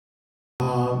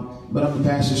But I'm a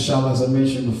pastor's child, as I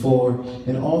mentioned before,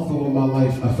 and all through my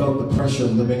life, I felt the pressure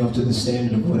of living up to the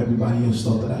standard of what everybody else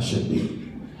thought that I should be.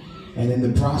 And in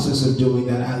the process of doing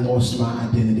that, I lost my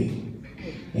identity.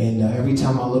 And every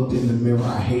time I looked in the mirror,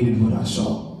 I hated what I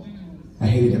saw. I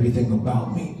hated everything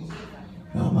about me.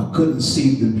 I couldn't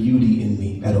see the beauty in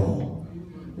me at all.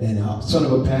 And son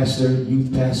of a pastor,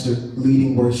 youth pastor,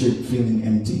 leading worship, feeling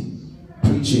empty,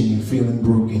 preaching and feeling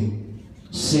broken,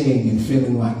 singing and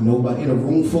feeling like nobody, in a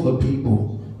room full of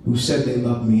people who said they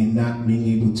loved me and not being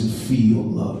able to feel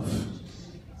love.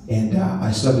 And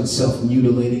I started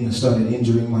self-mutilating, I started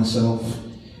injuring myself.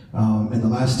 And the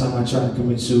last time I tried to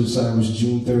commit suicide was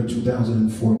June 3rd,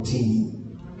 2014.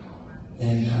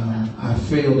 And I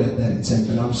failed at that attempt,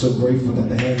 and I'm so grateful that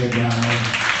the hand of God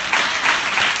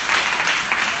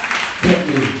kept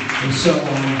me. And so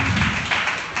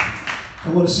I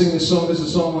want to sing this song. There's a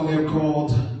song on there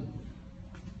called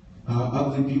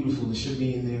Ugly Beautiful. It should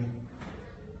be in there.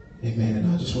 Amen.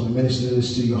 And I just want to minister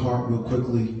this to your heart real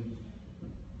quickly.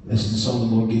 This is the song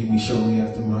the Lord gave me shortly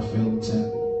after my failed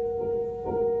attempt.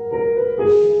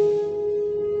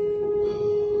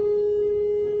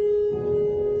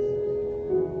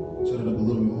 Turn it up a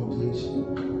little bit more, please.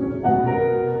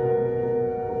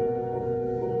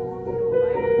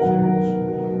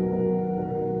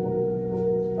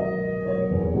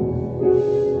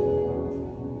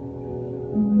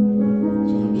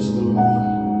 Turn up just a little more.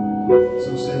 So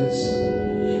it says,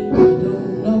 I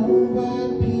don't know why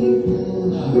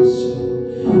people are so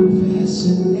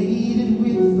fascinated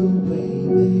with the way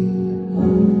they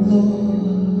look.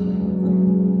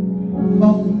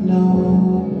 Oh no,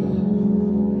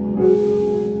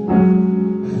 I've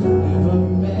never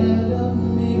met a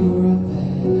mirror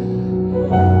that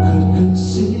I could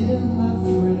consider my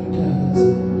friend, 'cause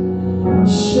it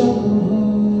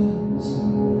shows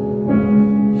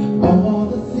all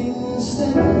the things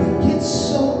that make it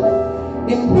so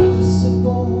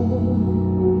impossible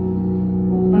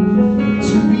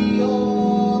to be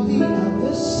all the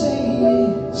other say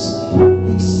is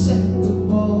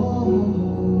acceptable.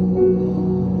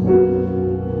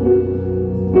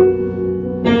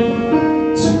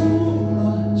 Too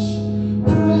much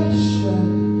pressure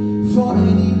for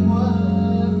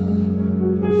anyone.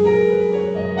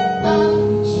 I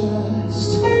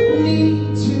just need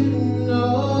to know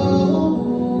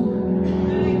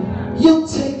you'll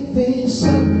take this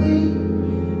ugly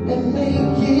and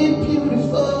make it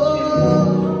beautiful.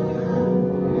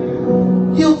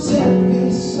 You'll take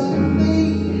this ugly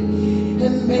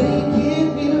and make it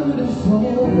beautiful.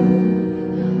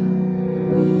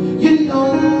 You know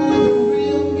the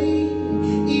real me,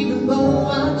 even though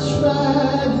I try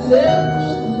to never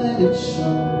let it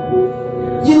show.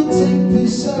 You'll take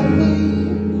this ugly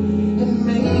and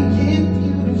make it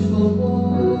beautiful.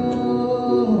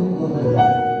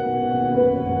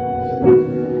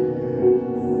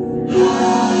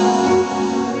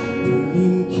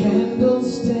 Burning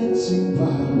candles, dancing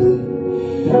wildly.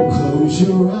 Close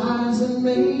your eyes and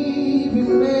maybe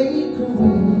make a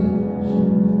wish.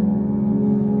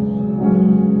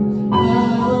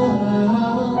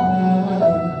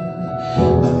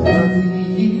 Another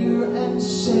year and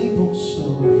same old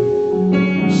story.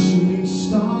 Shooting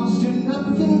stars do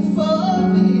nothing for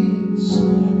this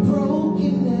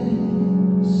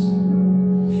brokenness.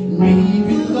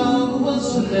 Maybe love was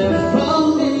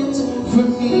never meant for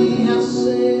me, I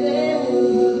say.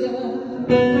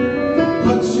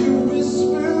 But you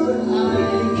whisper, I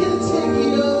can take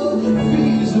your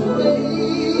fears away.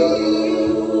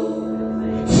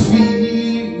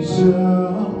 Fears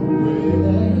away.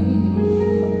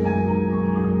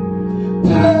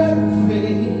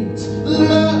 Perfect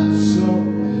love, so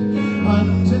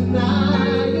undeniable.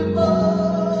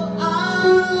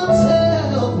 I'll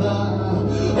tell the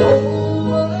whole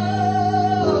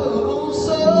world.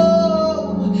 So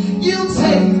you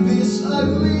take this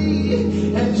ugly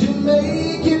and you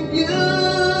make it beautiful.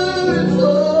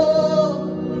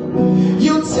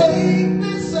 You take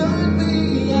this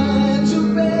ugly and you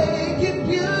make it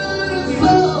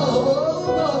beautiful.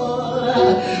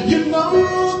 You know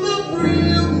the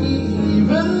real me,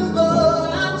 even though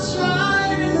I try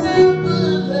to never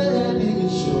let it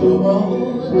show.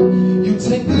 You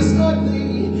take this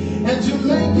ugly and you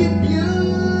make it beautiful.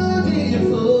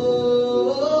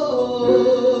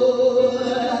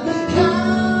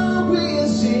 How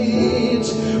is it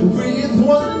with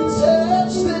one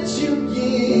touch that you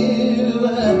give?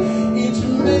 It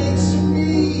makes me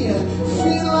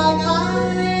feel like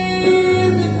I'm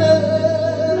in love.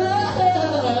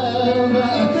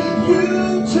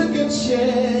 You took a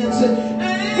chance and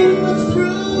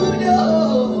through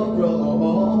your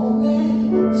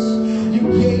romance, you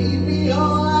gave me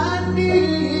all I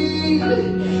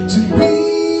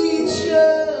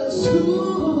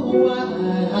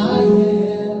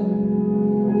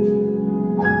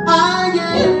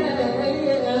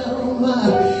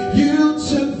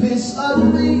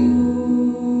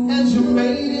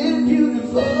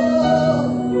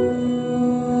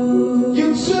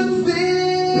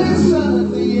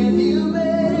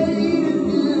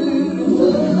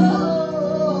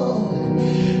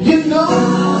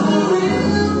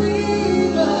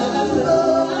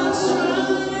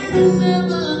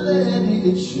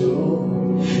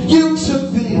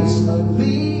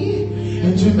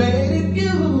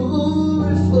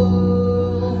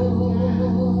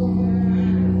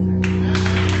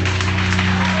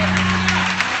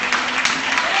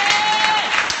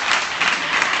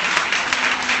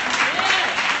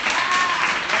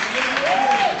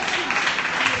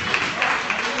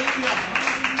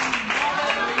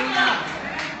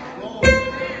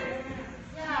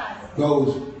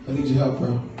Goes, I need your help,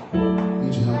 bro. I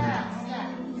need your help.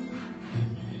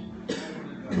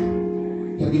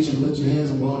 Gotta get you to lift your hands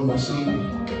and blow in my seat.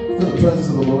 Feel the presence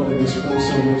of the Lord in this place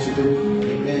so much you do.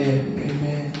 Amen.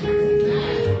 Amen.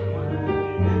 Amen.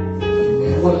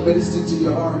 I want to minister to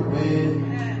your heart, man.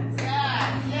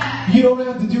 You don't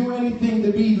have to do anything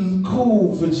to be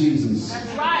cool for Jesus.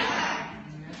 That's right.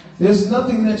 There's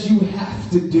nothing that you have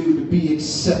to do to be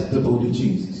acceptable to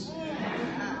Jesus.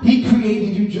 He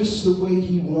created you just the way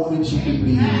He wanted you to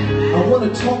be. I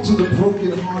want to talk to the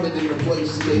brokenhearted in the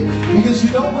place today. Because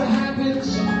you know what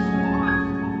happens?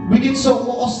 We get so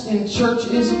lost in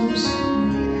church-isms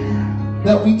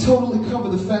that we totally cover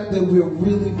the fact that we're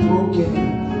really broken.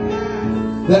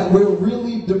 That we're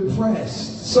really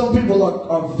depressed. Some people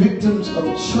are victims of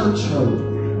church hurt.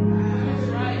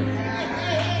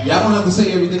 Y'all don't have to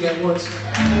say everything at once.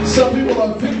 Some people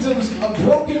are victims of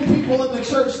broken people in the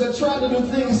church that try to do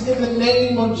things in the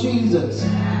name of Jesus.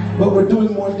 But we're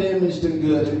doing more damage than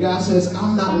good. And God says,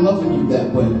 I'm not loving you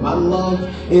that way. My love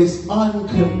is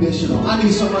unconditional. I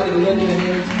need somebody to lend me a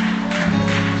hand.